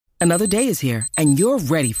Another day is here, and you're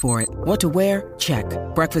ready for it. What to wear? Check.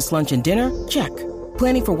 Breakfast, lunch, and dinner? Check.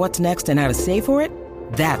 Planning for what's next and how to save for it?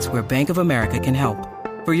 That's where Bank of America can help.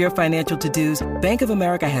 For your financial to-dos, Bank of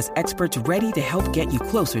America has experts ready to help get you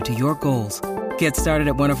closer to your goals. Get started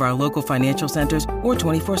at one of our local financial centers or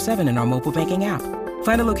 24/7 in our mobile banking app.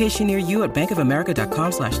 Find a location near you at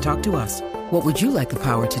bankofamerica.com/talktous. What would you like the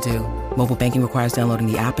power to do? Mobile banking requires downloading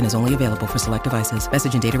the app and is only available for select devices.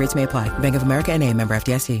 Message and data rates may apply. Bank of America N.A., member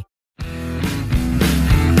FDIC.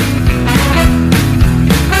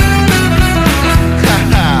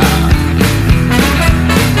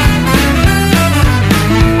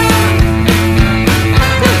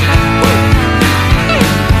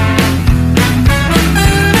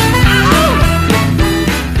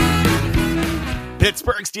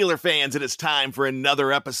 Pittsburgh Steelers fans, it is time for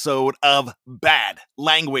another episode of Bad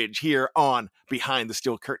Language here on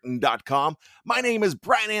BehindTheSteelCurtain.com. My name is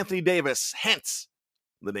Brian Anthony Davis, hence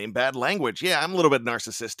the name Bad Language. Yeah, I'm a little bit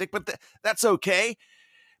narcissistic, but that's okay.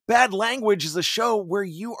 Bad Language is a show where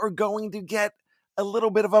you are going to get a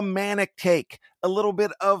little bit of a manic take, a little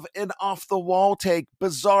bit of an off-the-wall take,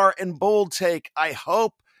 bizarre and bold take. I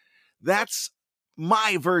hope that's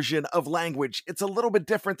my version of language. It's a little bit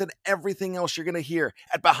different than everything else you're going to hear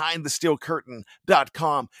at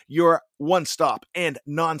BehindTheSteelCurtain.com, your one-stop and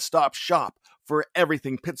non-stop shop for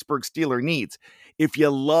everything Pittsburgh Steeler needs. If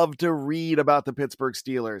you love to read about the Pittsburgh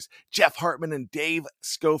Steelers, Jeff Hartman and Dave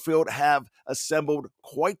Schofield have assembled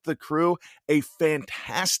quite the crew, a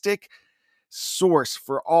fantastic source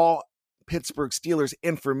for all Pittsburgh Steelers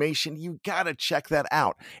information. You got to check that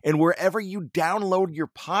out. And wherever you download your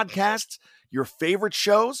podcasts, your favorite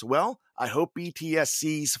shows, well, I hope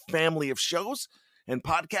BTSC's family of shows and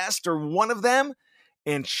podcasts are one of them.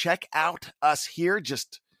 And check out us here.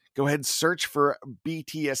 Just go ahead and search for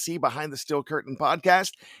BTSC, Behind the Steel Curtain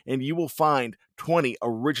Podcast, and you will find 20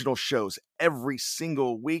 original shows every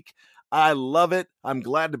single week. I love it. I'm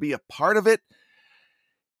glad to be a part of it.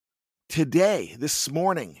 Today, this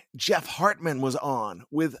morning, Jeff Hartman was on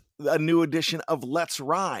with a new edition of Let's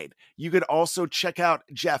Ride. You could also check out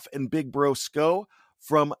Jeff and Big Bro Sco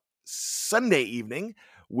from Sunday evening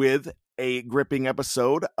with a gripping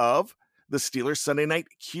episode of the Steelers Sunday Night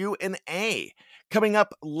Q&A. Coming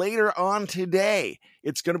up later on today,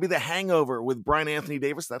 it's going to be The Hangover with Brian Anthony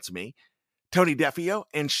Davis, that's me, Tony DeFeo,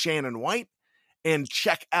 and Shannon White. And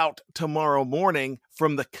check out tomorrow morning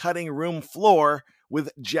From the Cutting Room Floor with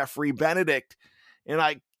Jeffrey Benedict. And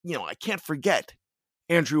I can't forget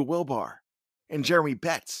Andrew Wilbar and Jeremy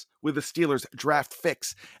Betts with the Steelers Draft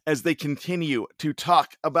Fix as they continue to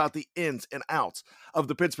talk about the ins and outs of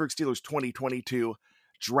the Pittsburgh Steelers 2022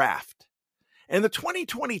 draft. And the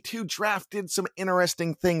 2022 draft did some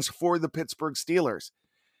interesting things for the Pittsburgh Steelers.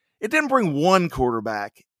 It didn't bring one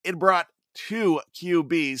quarterback. It brought two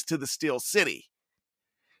QBs to the Steel City.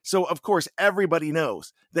 So, of course, everybody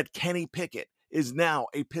knows that Kenny Pickett is now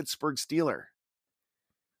a Pittsburgh Steeler.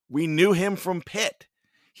 We knew him from Pitt.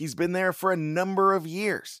 He's been there for a number of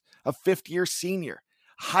years, a fifth-year senior,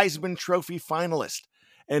 Heisman Trophy finalist,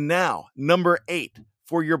 and now number 8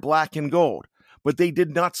 for your black and gold. But they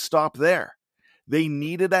did not stop there. They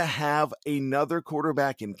needed to have another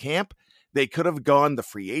quarterback in camp. They could have gone the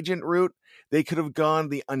free agent route. They could have gone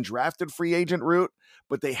the undrafted free agent route,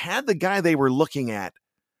 but they had the guy they were looking at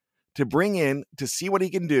to bring in to see what he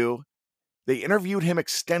can do. They interviewed him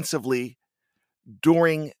extensively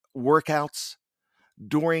during workouts,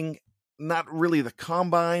 during not really the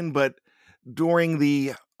combine, but during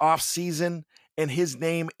the off season. And his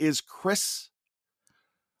name is Chris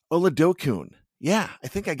Oladokun. Yeah, I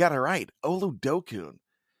think I got it right. Oladokun.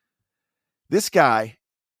 This guy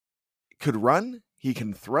could run. He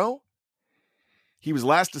can throw. He was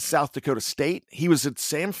last at South Dakota State. He was at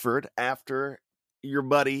Samford after your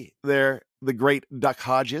buddy there, the great Duck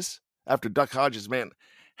Hodges. After Duck Hodges, man,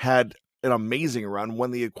 had an amazing run, won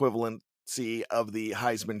the equivalency of the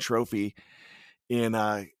Heisman Trophy in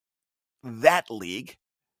that league.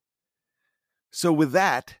 So with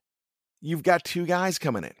that, you've got two guys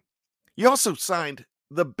coming in. You also signed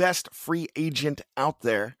the best free agent out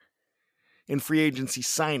there in free agency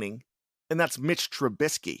signing, and that's Mitch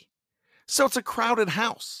Trubisky. So it's a crowded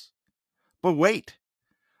house. But wait,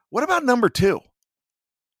 what about number 2?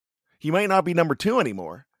 He might not be number 2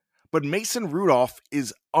 anymore, but Mason Rudolph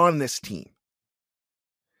is on this team.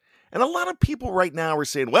 And a lot of people right now are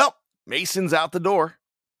saying, well, Mason's out the door.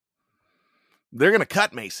 They're going to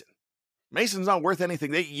cut Mason. Mason's not worth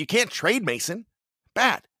anything. You can't trade Mason.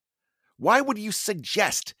 Bad. Why would you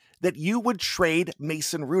suggest that you would trade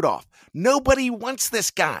Mason Rudolph? Nobody wants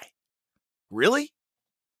this guy. Really?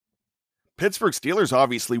 Pittsburgh Steelers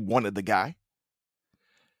obviously wanted the guy.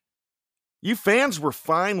 You fans were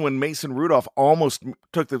fine when Mason Rudolph almost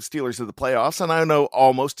took the Steelers to the playoffs, and I know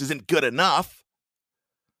almost isn't good enough.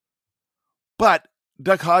 But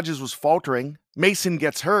Duck Hodges was faltering. Mason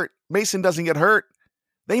gets hurt. Mason doesn't get hurt.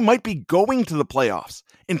 They might be going to the playoffs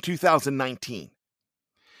in 2019.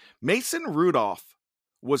 Mason Rudolph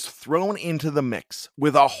was thrown into the mix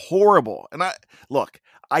with a horrible, and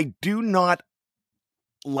I do not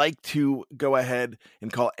like to go ahead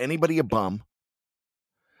and call anybody a bum,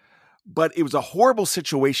 but it was a horrible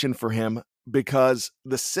situation for him because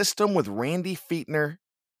the system with Randy Fichtner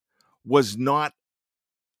was not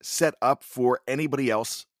set up for anybody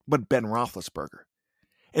else but Ben Roethlisberger.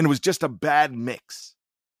 And it was just a bad mix.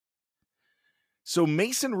 So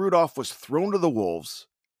Mason Rudolph was thrown to the Wolves.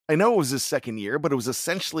 I know it was his second year, but it was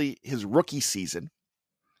essentially his rookie season.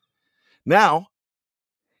 Now,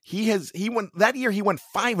 he went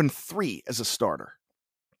 5-3 as a starter.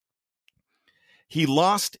 He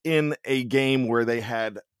lost in a game where they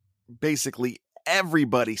had basically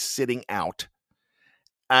everybody sitting out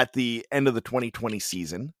at the end of the 2020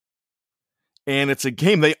 season. And it's a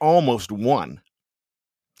game they almost won.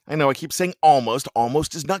 I know I keep saying almost.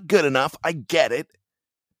 Almost is not good enough. I get it.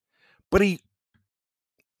 But he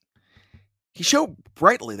showed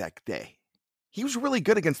brightly that day. He was really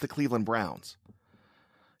good against the Cleveland Browns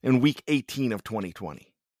in week 18 of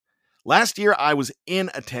 2020. Last year, I was in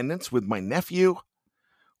attendance with my nephew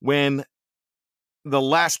when the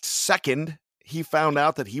last second he found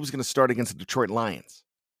out that he was going to start against the Detroit Lions,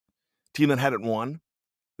 team that hadn't won.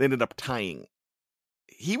 They ended up tying.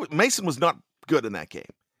 Mason was not good in that game.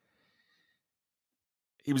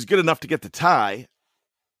 He was good enough to get the tie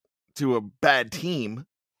to a bad team,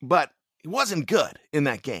 but he wasn't good in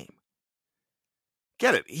that game.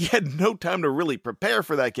 Get it? He had no time to really prepare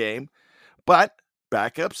for that game, but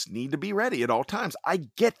backups need to be ready at all times. I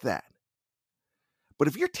get that. But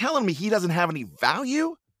if you're telling me he doesn't have any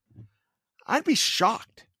value, I'd be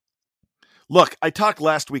shocked. Look, I talked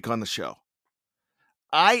last week on the show.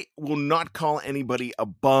 I will not call anybody a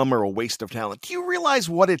bum or a waste of talent. Do you realize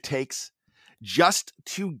what it takes just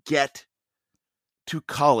to get to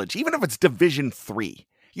college, even if it's Division III?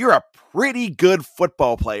 You're a pretty good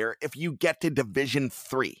football player if you get to Division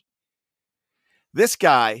III. This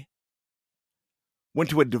guy went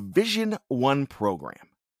to a Division I program.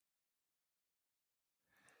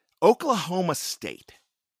 Oklahoma State.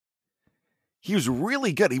 He was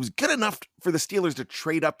really good. He was good enough for the Steelers to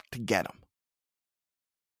trade up to get him.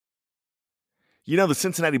 You know, the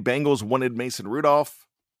Cincinnati Bengals wanted Mason Rudolph.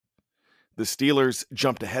 The Steelers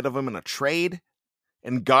jumped ahead of him in a trade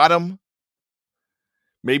and got him.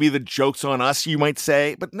 Maybe the joke's on us, you might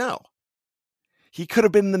say, but no. He could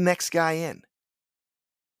have been the next guy in.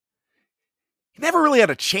 He never really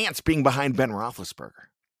had a chance being behind Ben Roethlisberger.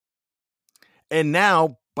 And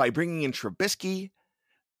now, by bringing in Trubisky,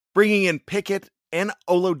 bringing in Pickett and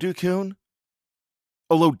Olodokun,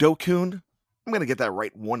 I'm going to get that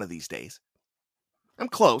right one of these days. I'm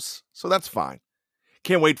close, so that's fine.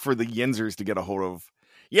 Can't wait for the Yinzers to get a hold of,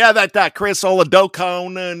 that Chris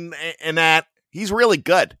Olodokun and that. He's really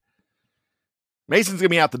good. Mason's going to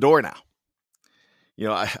be out the door now. You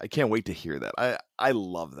know, I can't wait to hear that. I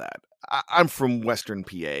love that. I'm from Western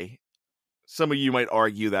PA. Some of you might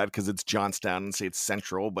argue that because it's Johnstown and say it's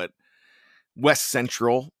Central, but West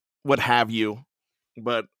Central, what have you.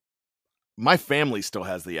 But my family still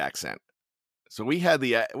has the accent. So we had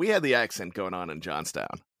the accent going on in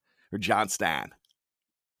Johnstown.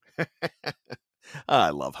 I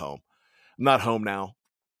love home. I'm not home now.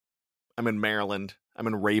 I'm in Maryland. I'm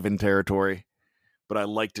in Raven territory. But I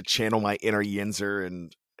like to channel my inner Yinzer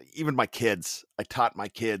and even my kids. I taught my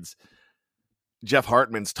kids. Jeff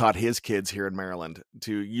Hartman's taught his kids here in Maryland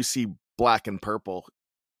you see black and purple.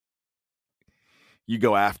 You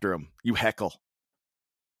go after them. You heckle.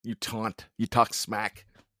 You taunt. You talk smack.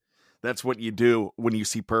 That's what you do when you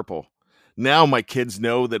see purple. Now my kids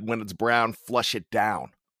know that when it's brown, flush it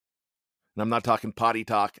down. And I'm not talking potty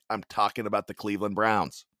talk. I'm talking about the Cleveland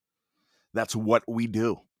Browns. That's what we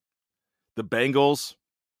do. The Bengals,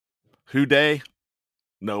 who dey?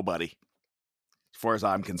 Nobody. As far as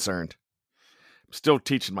I'm concerned. I'm still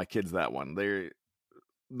teaching my kids that one. They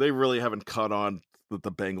really haven't caught on that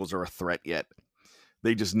the Bengals are a threat yet.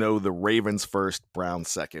 They just know the Ravens first, Browns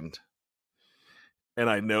second. And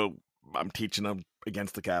I know I'm teaching them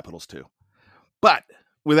against the Capitals too. But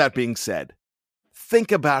with that being said,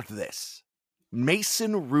 think about this.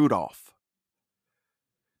 Mason Rudolph.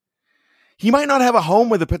 He might not have a home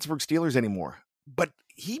with the Pittsburgh Steelers anymore, but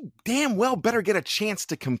he damn well better get a chance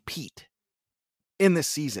to compete in this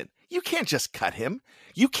season. You can't just cut him.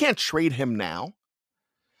 You can't trade him now.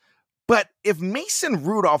 But if Mason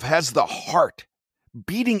Rudolph has the heart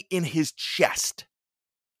beating in his chest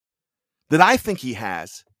that I think he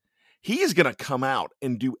has, he is going to come out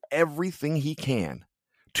and do everything he can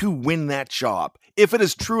to win that job if it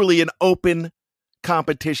is truly an open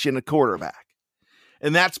competition at quarterback.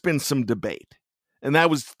 And that's been some debate. And that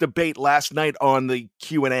was debate last night on the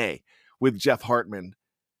Q&A with Jeff Hartman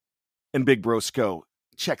and Big Bro Sco.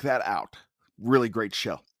 Check that out. Really great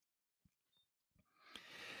show.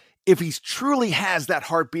 If he truly has that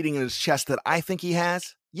heart beating in his chest that I think he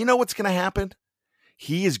has, you know what's going to happen?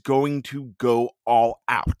 He is going to go all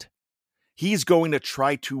out. He's going to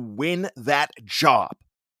try to win that job.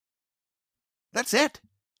 That's it.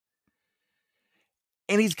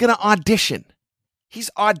 And he's going to audition.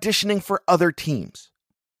 He's auditioning for other teams.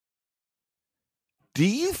 Do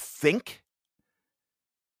you think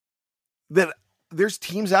that there's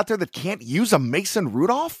teams out there that can't use a Mason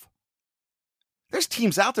Rudolph? There's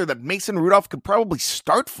teams out there that Mason Rudolph could probably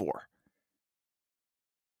start for.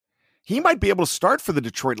 He might be able to start for the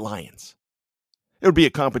Detroit Lions. It would be a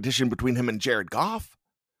competition between him and Jared Goff.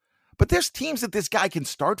 But there's teams that this guy can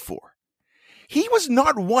start for. He was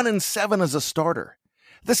not 1-7 as a starter.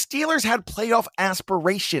 The Steelers had playoff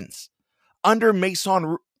aspirations under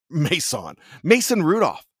Mason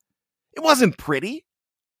Rudolph. It wasn't pretty,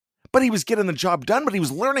 but he was getting the job done, but he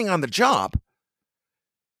was learning on the job.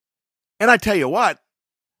 And I tell you what,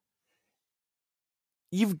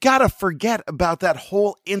 you've got to forget about that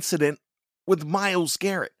whole incident with Myles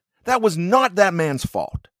Garrett. That was not that man's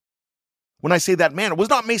fault. When I say that man, it was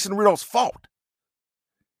not Mason Rudolph's fault.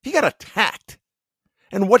 He got attacked.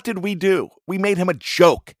 And what did we do? We made him a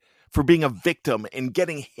joke for being a victim and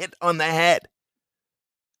getting hit on the head.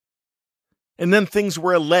 And then things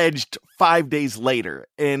were alleged 5 days later.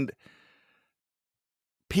 And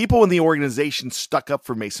people in the organization stuck up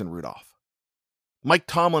for Mason Rudolph. Mike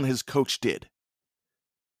Tomlin, his coach, did.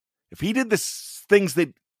 If he did the things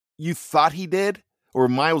that you thought he did, or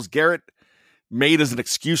Myles Garrett made as an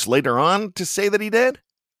excuse later on to say that he did,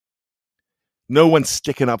 no one's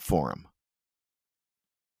sticking up for him.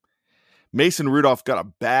 Mason Rudolph got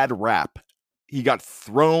a bad rap. He got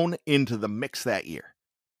thrown into the mix that year.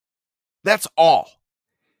 That's all.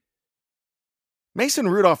 Mason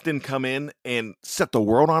Rudolph didn't come in and set the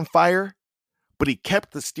world on fire, but he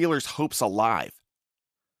kept the Steelers' hopes alive.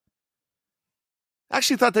 I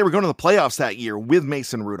actually thought they were going to the playoffs that year with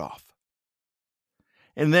Mason Rudolph.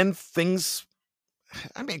 And then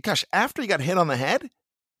after he got hit on the head,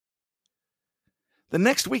 the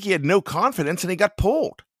next week he had no confidence and he got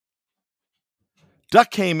pulled.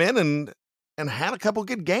 Duck came in and had a couple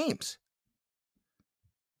good games.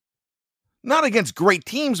 Not against great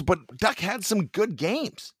teams, but Duck had some good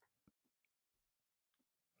games.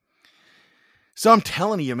 So I'm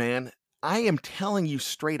telling you, man, I am telling you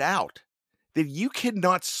straight out that you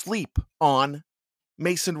cannot sleep on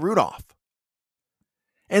Mason Rudolph.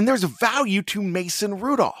 And there's value to Mason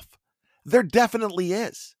Rudolph. There definitely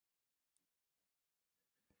is.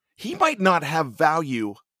 He might not have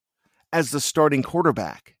value as the starting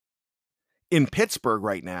quarterback in Pittsburgh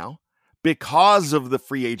right now because of the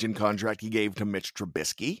free agent contract he gave to Mitch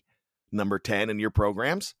Trubisky, number 10 in your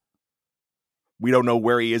programs. We don't know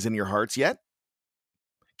where he is in your hearts yet.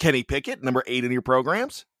 Kenny Pickett, number 8 in your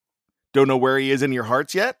programs. Don't know where he is in your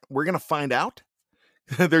hearts yet. We're going to find out.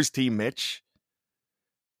 There's Team Mitch.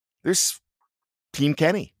 There's Team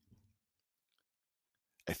Kenny.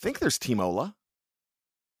 I think there's Team Ola.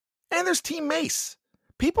 And there's Team Mace.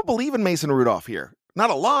 People believe in Mason Rudolph here. Not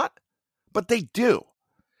a lot, but they do.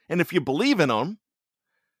 And if you believe in him,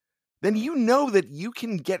 then you know that you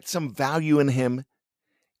can get some value in him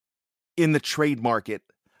in the trade market,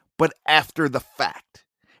 but after the fact.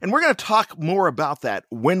 And we're going to talk more about that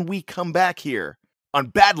when we come back here on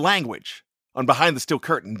Bad Language on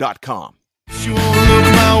BehindTheSteelCurtain.com. You won't look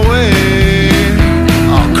my way.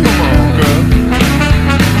 Oh, come on, girl.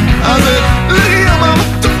 I said, Leah, mama,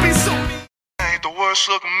 don't be so mean. I ain't the worst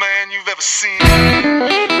looking man you've ever seen.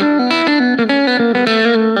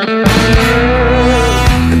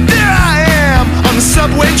 There I am on the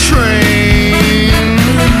subway train,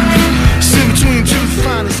 sitting between two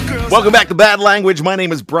finest girls. Welcome back to Bad Language. My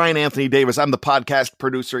name is Brian Anthony Davis. I'm the podcast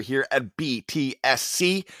producer here at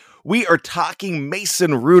BTSC. We are talking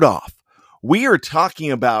Mason Rudolph. We are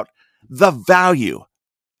talking about the value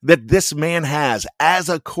that this man has as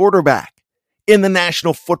a quarterback in the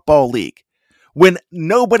National Football League when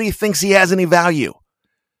nobody thinks he has any value.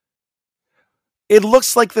 It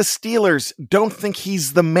looks like the Steelers don't think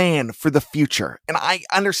he's the man for the future. And I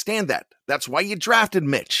understand that. That's why you drafted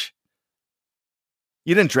Mitch.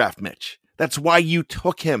 You didn't draft Mitch. That's why you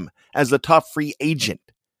took him as the top free agent.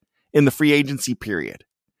 in the free agency period.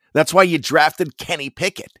 That's why you drafted Kenny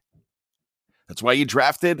Pickett. That's why you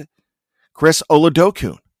drafted Chris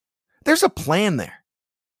Oladokun. There's a plan there.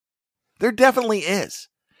 There definitely is.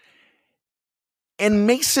 And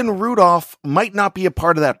Mason Rudolph might not be a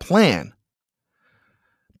part of that plan,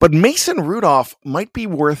 but Mason Rudolph might be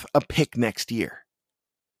worth a pick next year.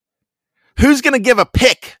 Who's going to give a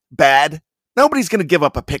pick, Bad? Nobody's going to give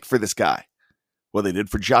up a pick for this guy. Well, they did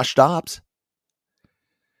for Josh Dobbs.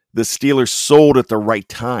 The Steelers sold at the right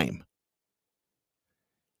time.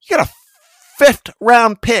 You got a 5th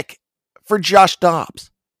round pick for Josh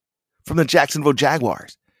Dobbs from the Jacksonville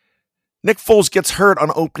Jaguars. Nick Foles gets hurt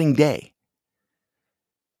on opening day.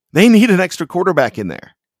 They need an extra quarterback in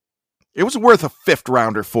there. It was worth a 5th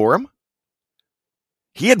rounder for him.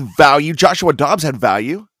 He had value. Joshua Dobbs had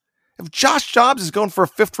value. If Josh Dobbs is going for a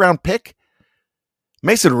 5th round pick,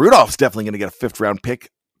 Mason Rudolph's definitely going to get a 5th round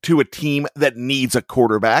pick to a team that needs a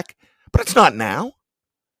quarterback, but it's not now.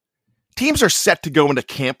 Teams are set to go into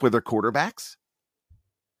camp with their quarterbacks.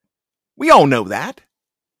 We all know that.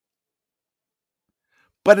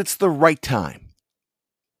 But it's the right time.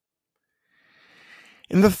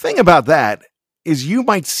 And the thing about that is you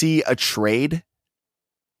might see a trade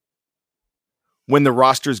when the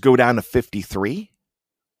rosters go down to 53,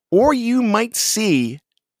 or you might see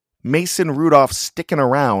Mason Rudolph sticking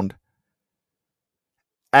around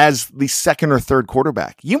as the 2nd or 3rd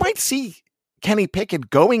quarterback. You might see Kenny Pickett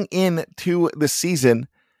going into the season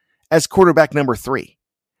as quarterback number 3.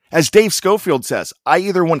 As Dave Schofield says, I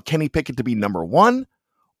either want Kenny Pickett to be number 1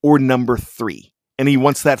 or number 3, and he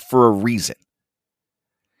wants that for a reason.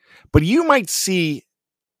 But you might see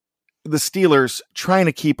the Steelers trying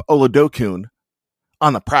to keep Oladokun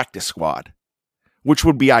on the practice squad, which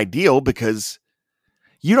would be ideal because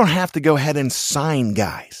you don't have to go ahead and sign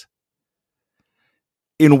guys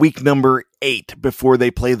in week number 8 before they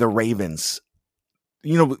play the Ravens.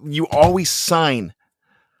 You know, you always sign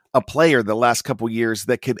a player the last couple years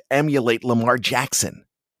that could emulate Lamar Jackson.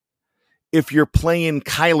 If you're playing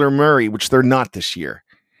Kyler Murray, which they're not this year,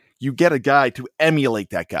 you get a guy to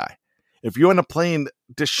emulate that guy. If you end up playing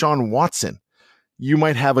Deshaun Watson, you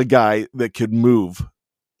might have a guy that could move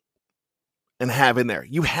and have in there.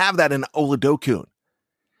 You have that in Oladokun.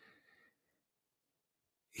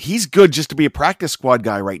 He's good just to be a practice squad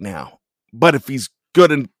guy right now. But if he's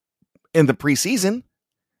good in the preseason,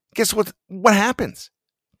 guess what happens?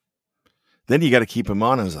 Then you got to keep him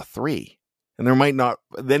on as a 3. And there might not,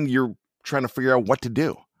 then you're trying to figure out what to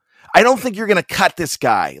do. I don't think you're going to cut this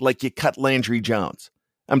guy like you cut Landry Jones.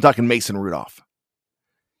 I'm talking Mason Rudolph.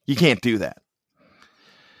 You can't do that.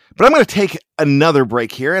 But I'm going to take another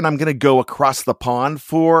break here, and I'm going to go across the pond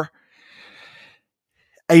for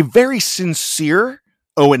a very sincere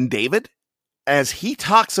Owen David as he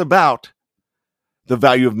talks about the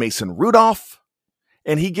value of Mason Rudolph,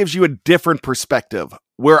 and he gives you a different perspective.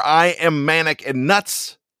 Where I am manic and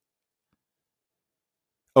nuts,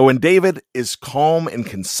 Owen David is calm and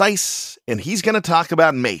concise, and he's going to talk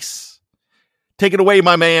about Mace. Take it away,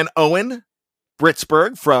 my man, Owen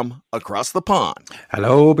Britsburg from across the pond.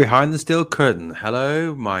 Hello, behind the steel curtain.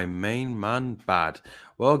 Hello, my main man, Bad.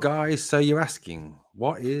 Well, guys, so you're asking,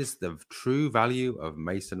 what is the true value of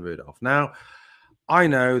Mason Rudolph? Now, I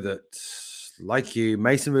know that, like you,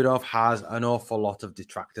 Mason Rudolph has an awful lot of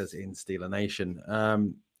detractors in Steeler Nation.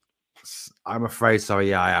 I'm afraid, sorry,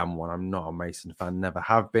 yeah, I am one. I'm not a Mason fan. Never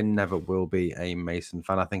have been, never will be a Mason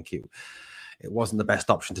fan. I think it wasn't the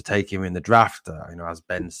best option to take him in the draft, as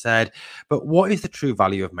Ben said. But what is the true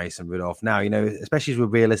value of Mason Rudolph now? Especially as we're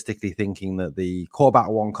realistically thinking that the quarterback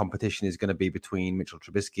one competition is going to be between Mitchell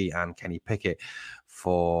Trubisky and Kenny Pickett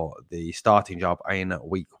for the starting job in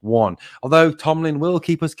week 1. Although Tomlin will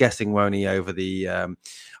keep us guessing, won't he, over the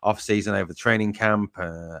off-season, over the training camp,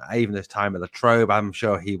 even this time at Latrobe. I'm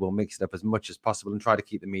sure he will mix it up as much as possible and try to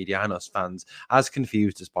keep the media and us fans as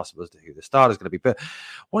confused as possible as to who the starter is going to be. But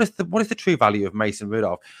what is the true value of Mason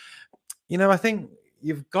Rudolph? I think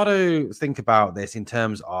you've got to think about this in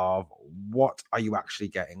terms of what are you actually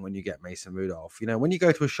getting when you get Mason Rudolph. When you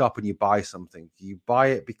go to a shop and you buy something, you buy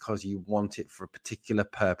it because you want it for a particular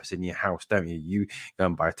purpose in your house, don't you? You go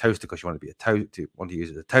and buy a toaster because you want to use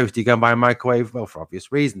it as a toaster. You go and buy a microwave, well, for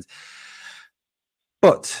obvious reasons.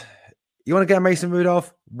 But you want to get a Mason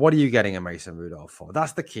Rudolph? What are you getting a Mason Rudolph for?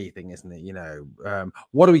 That's the key thing, isn't it?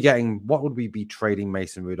 What are we getting? What would we be trading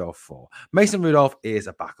Mason Rudolph for? Mason Rudolph is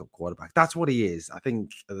a backup quarterback. That's what he is. I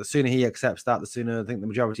think the sooner he accepts that, the sooner I think the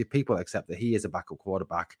majority of people accept that he is a backup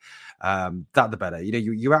quarterback. That the better.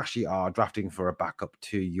 You actually are drafting for a backup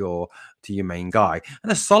to your main guy,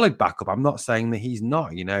 and a solid backup. I'm not saying that he's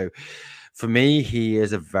not. For me, he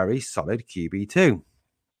is a very solid QB2.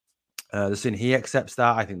 The sooner he accepts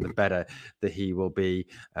that, I think the better that he will be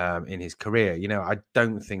in his career. I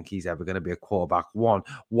don't think he's ever going to be a quarterback one.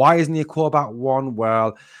 Why isn't he a quarterback one?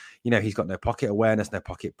 Well, he's got no pocket awareness, no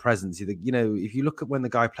pocket presence. If you look at when the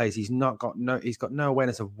guy plays, he's got no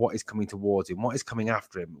awareness of what is coming towards him, what is coming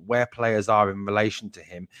after him, where players are in relation to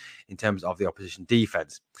him in terms of the opposition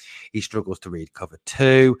defense. He struggles to read cover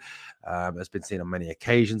two. Has been seen on many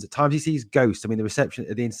occasions. At times he sees ghosts. I mean, the interception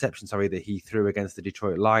that he threw against the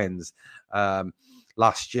Detroit Lions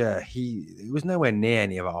last year, he was nowhere near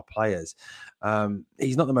any of our players.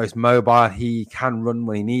 He's not the most mobile. He can run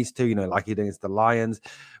when he needs to, like he did against the Lions,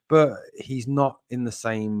 but he's not in the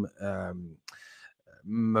same hasn't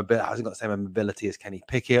got the same mobility as Kenny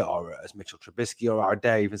Pickett or as Mitchell Trubisky, or I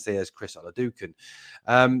dare even say as Chris Oladukin.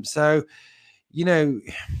 So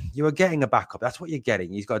you are getting a backup. That's what you're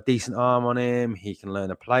getting. He's got a decent arm on him. He can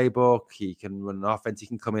learn a playbook. He can run an offense. He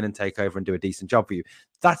can come in and take over and do a decent job for you.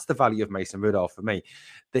 That's the value of Mason Rudolph for me,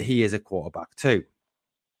 that he is a quarterback too.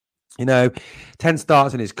 10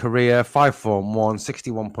 starts in his career, 5-4-1,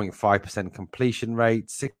 61.5% completion rate,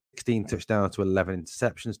 16 touchdowns to 11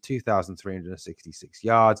 interceptions, 2,366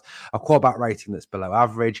 yards, a quarterback rating that's below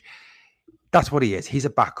average. That's what he is. He's a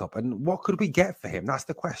backup. And what could we get for him? That's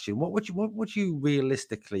the question. What would you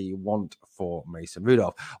realistically want for Mason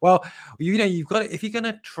Rudolph? Well, you've got to, if you're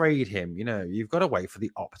going to trade him, you've got to wait for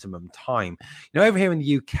the optimum time. Over here in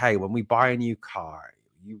the UK, when we buy a new car,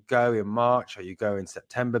 you go in March or you go in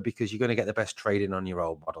September because you're going to get the best trade in on your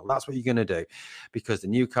old model. That's what you're going to do because the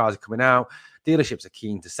new cars are coming out. Dealerships are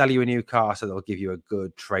keen to sell you a new car, so they'll give you a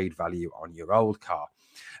good trade value on your old car.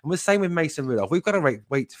 And we're the same with Mason Rudolph. We've got to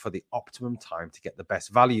wait for the optimum time to get the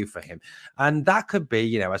best value for him. And that could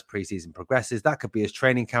be, as preseason progresses. That could be as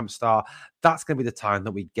training camp start. That's going to be the time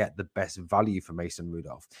that we get the best value for Mason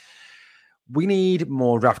Rudolph. We need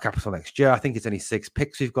more draft capital next year. I think it's only 6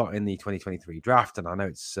 picks we've got in the 2023 draft. And I know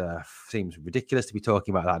it seems ridiculous to be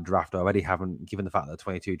talking about that draft already, given the fact that the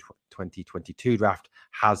 2022 draft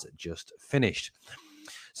has just finished.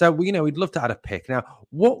 So, we'd love to add a pick. Now,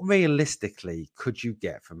 what realistically could you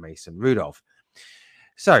get from Mason Rudolph?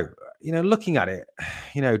 So, looking at it,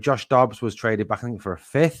 Josh Dobbs was traded back, I think, for a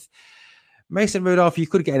 5th. Mason Rudolph, you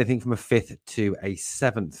could get anything from a 5th to a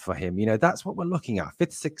 7th for him. That's what we're looking at.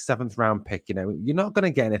 5th, 6th, 7th round pick. You're not going to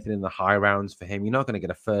get anything in the high rounds for him. You're not going to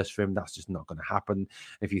get a first for him. That's just not going to happen.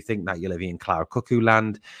 If you think that, you're living in cloud cuckoo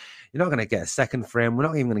land. You're not going to get a 2nd for him. We're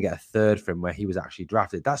not even going to get a 3rd for him where he was actually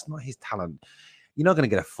drafted. That's not his talent. You're not going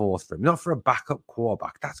to get a 4th for him, not for a backup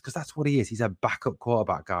quarterback. That's because that's what he is. He's a backup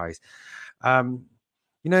quarterback, guys.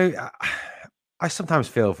 I sometimes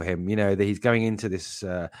feel for him, that he's going into this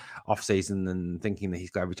offseason and thinking that he's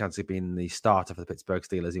got every chance of being the starter for the Pittsburgh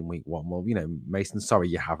Steelers in week 1. Well, Mason, sorry,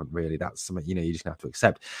 you haven't really. That's something, you just have to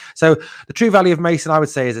accept. So the true value of Mason, I would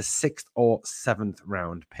say, is a 6th or 7th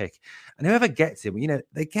round pick. And whoever gets him,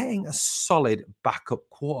 they're getting a solid backup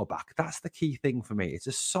quarterback. That's the key thing for me. It's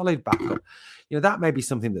a solid backup. That may be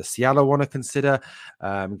something that Seattle want to consider,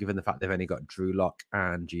 given the fact they've only got Drew Lock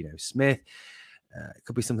and Geno Smith. It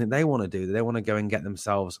could be something they want to do. They want to go and get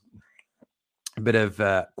themselves a bit of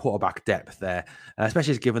quarterback depth there,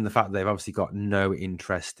 especially given the fact that they've obviously got no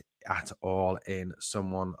interest at all in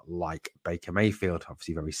someone like Baker Mayfield,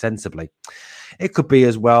 obviously very sensibly. It could be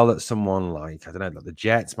as well that someone like, like the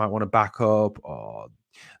Jets might want to back up, or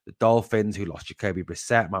the Dolphins, who lost Jacoby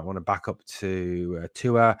Brissett, might want to back up to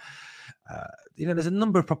Tua. There's a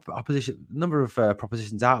number of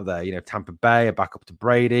propositions out there. Tampa Bay, a backup to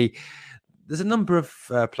Brady. There's a number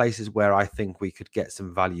of places where I think we could get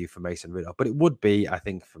some value for Mason Rudolph, but it would be, I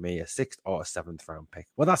think, for me, a 6th or a 7th round pick.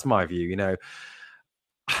 Well, that's my view.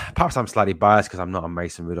 Perhaps I'm slightly biased because I'm not a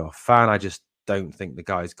Mason Rudolph fan. I just don't think the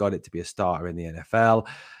guy's got it to be a starter in the NFL.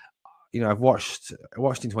 I've watched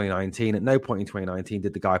in 2019. At no point in 2019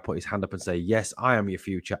 did the guy put his hand up and say, "Yes, I am your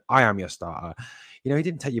future. I am your starter." He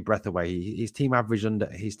didn't take your breath away. His team averaged under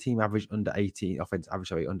 18 offense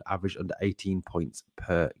average under 18 points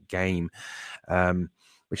per game,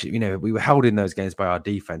 which we were held in those games by our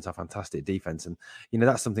defense, our fantastic defense, and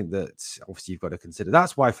that's something that obviously you've got to consider.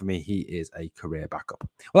 That's why for me he is a career backup.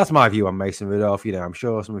 Well, that's my view on Mason Rudolph. I'm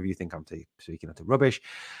sure some of you think I'm speaking utter rubbish.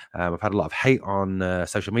 I've had a lot of hate on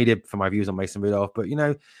social media for my views on Mason Rudolph, but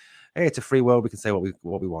hey, it's a free world. We can say what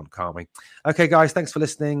we want, can't we? Okay, guys, thanks for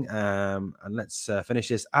listening. And let's finish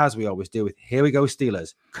this as we always do with "Here We Go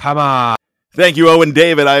Steelers." Come on. Thank you, Owen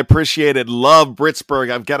David. I appreciate it. Love Britsburg.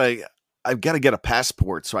 I've got to get a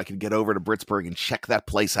passport so I can get over to Britsburg and check that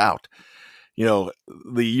place out. The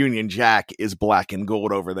Union Jack is black and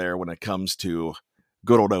gold over there when it comes to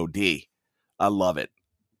good old OD. I love it.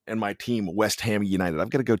 and my team, West Ham United. I've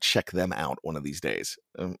got to go check them out one of these days.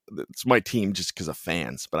 It's my team just because of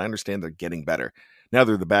fans, but I understand they're getting better. Now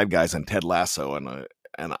they're the bad guys on Ted Lasso, and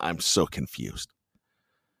I'm so confused.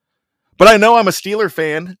 But I know I'm a Steeler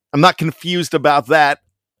fan. I'm not confused about that.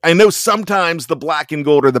 I know sometimes the black and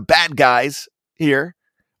gold are the bad guys here.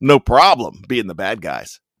 No problem being the bad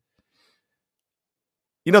guys.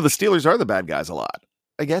 You know, the Steelers are the bad guys a lot.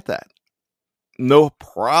 I get that. No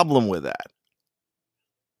problem with that.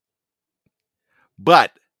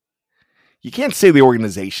 But you can't say the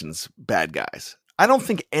organization's bad guys. I don't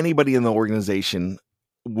think anybody in the organization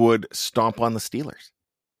would stomp on the Steelers.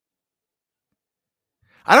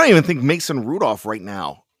 I don't even think Mason Rudolph right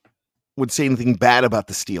now would say anything bad about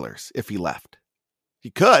the Steelers if he left.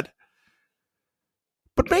 He could.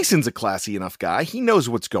 But Mason's a classy enough guy. He knows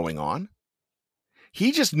what's going on.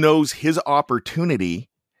 He just knows his opportunity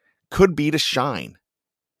could be to shine,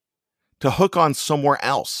 to hook on somewhere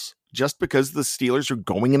else, just because the Steelers are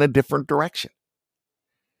going in a different direction.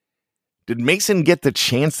 Did Mason get the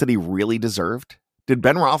chance that he really deserved? Did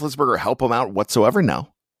Ben Roethlisberger help him out whatsoever?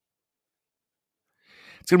 No.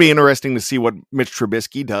 It's going to be interesting to see what Mitch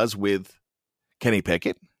Trubisky does with Kenny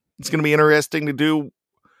Pickett. It's going to be interesting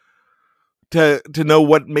to know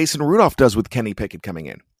what Mason Rudolph does with Kenny Pickett coming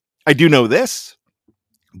in. I do know this.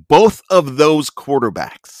 Both of those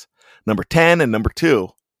quarterbacks, number 10 and number 2,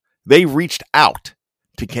 they reached out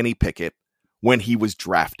to Kenny Pickett when he was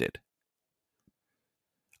drafted.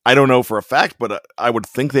 I don't know for a fact, but I would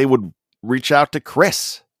think they would reach out to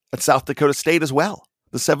Chris at South Dakota State as well,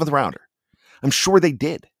 the 7th rounder. I'm sure they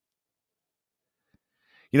did.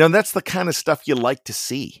 You know, that's the kind of stuff you like to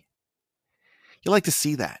see. You like to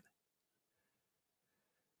see that.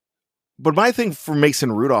 But my thing for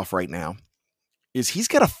Mason Rudolph right now is he's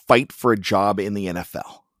got to fight for a job in the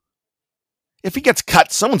NFL. If he gets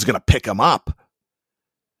cut, someone's going to pick him up.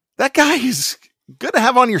 That guy is good to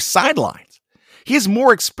have on your sidelines. He has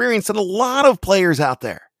more experience than a lot of players out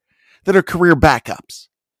there that are career backups.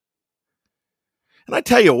 And I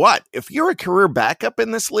tell you what, if you're a career backup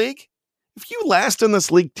in this league, if you last in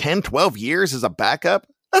this league 10, 12 years as a backup,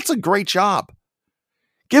 that's a great job.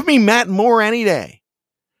 Give me Matt Moore any day.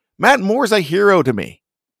 Matt Moore's a hero to me.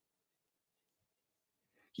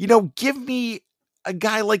 You know, give me a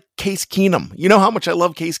guy like Case Keenum. You know how much I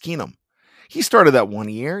love Case Keenum. He started that 1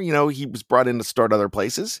 year. You know, he was brought in to start other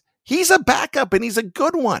places. He's a backup, and he's a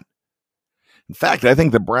good one. In fact, I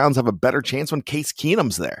think the Browns have a better chance when Case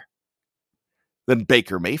Keenum's there than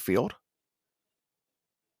Baker Mayfield.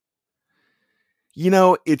 You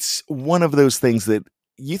know, it's one of those things that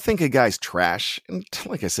you think a guy's trash. And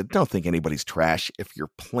like I said, don't think anybody's trash if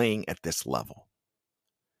you're playing at this level.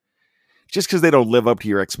 Just because they don't live up to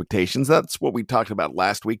your expectations, that's what we talked about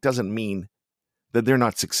last week, doesn't mean that they're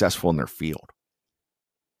not successful in their field.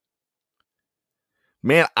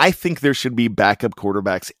 Man, I think there should be backup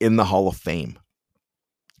quarterbacks in the Hall of Fame.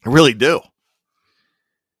 I really do.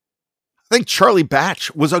 I think Charlie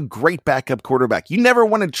Batch was a great backup quarterback. You never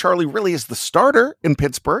wanted Charlie really as the starter in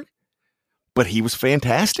Pittsburgh, but he was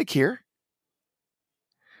fantastic here.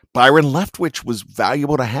 Byron Leftwich was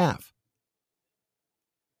valuable to have.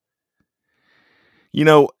 You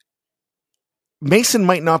know, Mason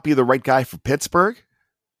might not be the right guy for Pittsburgh,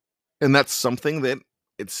 and that's something that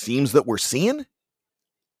it seems that we're seeing,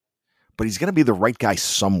 but he's going to be the right guy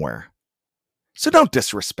somewhere. So don't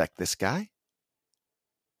disrespect this guy.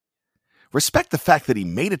 Respect the fact that he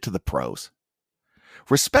made it to the pros.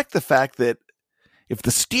 Respect the fact that if the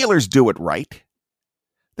Steelers do it right,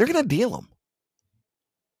 they're going to deal him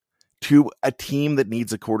to a team that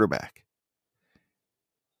needs a quarterback.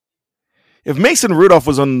 If Mason Rudolph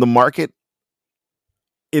was on the market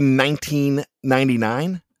in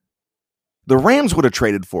 1999, the Rams would have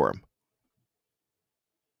traded for him.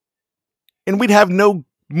 And we'd have no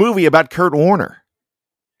movie about Kurt Warner.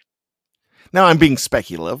 Now, I'm being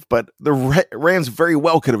speculative, but the Rams very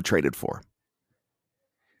well could have traded for him.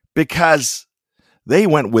 Because they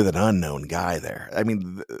went with an unknown guy there. I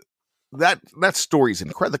mean, that story's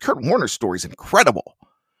incredible. The Kurt Warner story's incredible.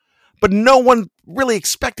 But no one really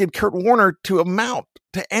expected Kurt Warner to amount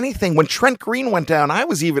to anything. When Trent Green went down, I'm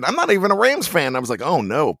not even a Rams fan. I was like, oh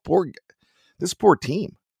no, this poor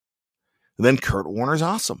team. And then Kurt Warner's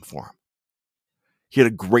awesome for him. He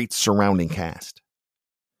had a great surrounding cast.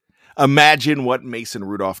 Imagine what Mason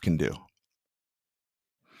Rudolph can do.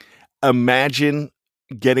 Imagine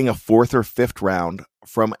getting a 4th or 5th round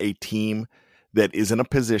from a team that is in a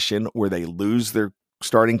position where they lose their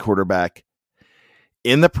starting quarterback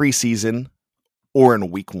in the preseason or in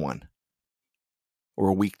week 1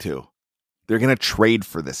 or week 2. They're going to trade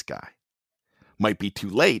for this guy. Might be too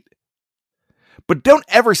late, But don't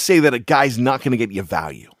ever say that a guy's not going to get you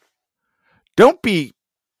value. Don't be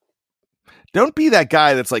that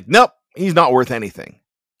guy that's like, nope, he's not worth anything.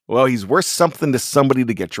 Well, he's worth something to somebody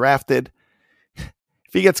to get drafted.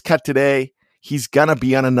 If he gets cut today, he's going to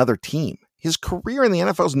be on another team. His career in the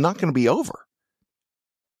NFL is not going to be over.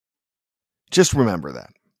 Just remember that.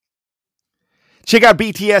 Check out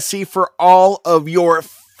BTSC for all of your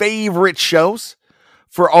favorite shows,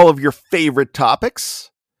 for all of your favorite topics.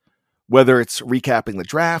 Whether it's recapping the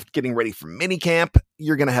draft, getting ready for minicamp,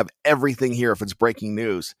 you're going to have everything here. If it's breaking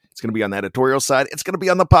news, it's going to be on the editorial side. It's going to be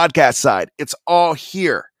on the podcast side. It's all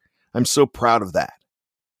here. I'm so proud of that.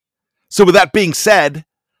 So with that being said,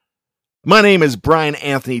 my name is Brian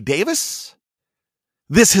Anthony Davis.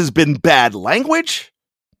 This has been Bad Language.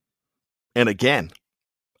 And again,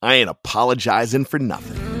 I ain't apologizing for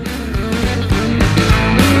nothing.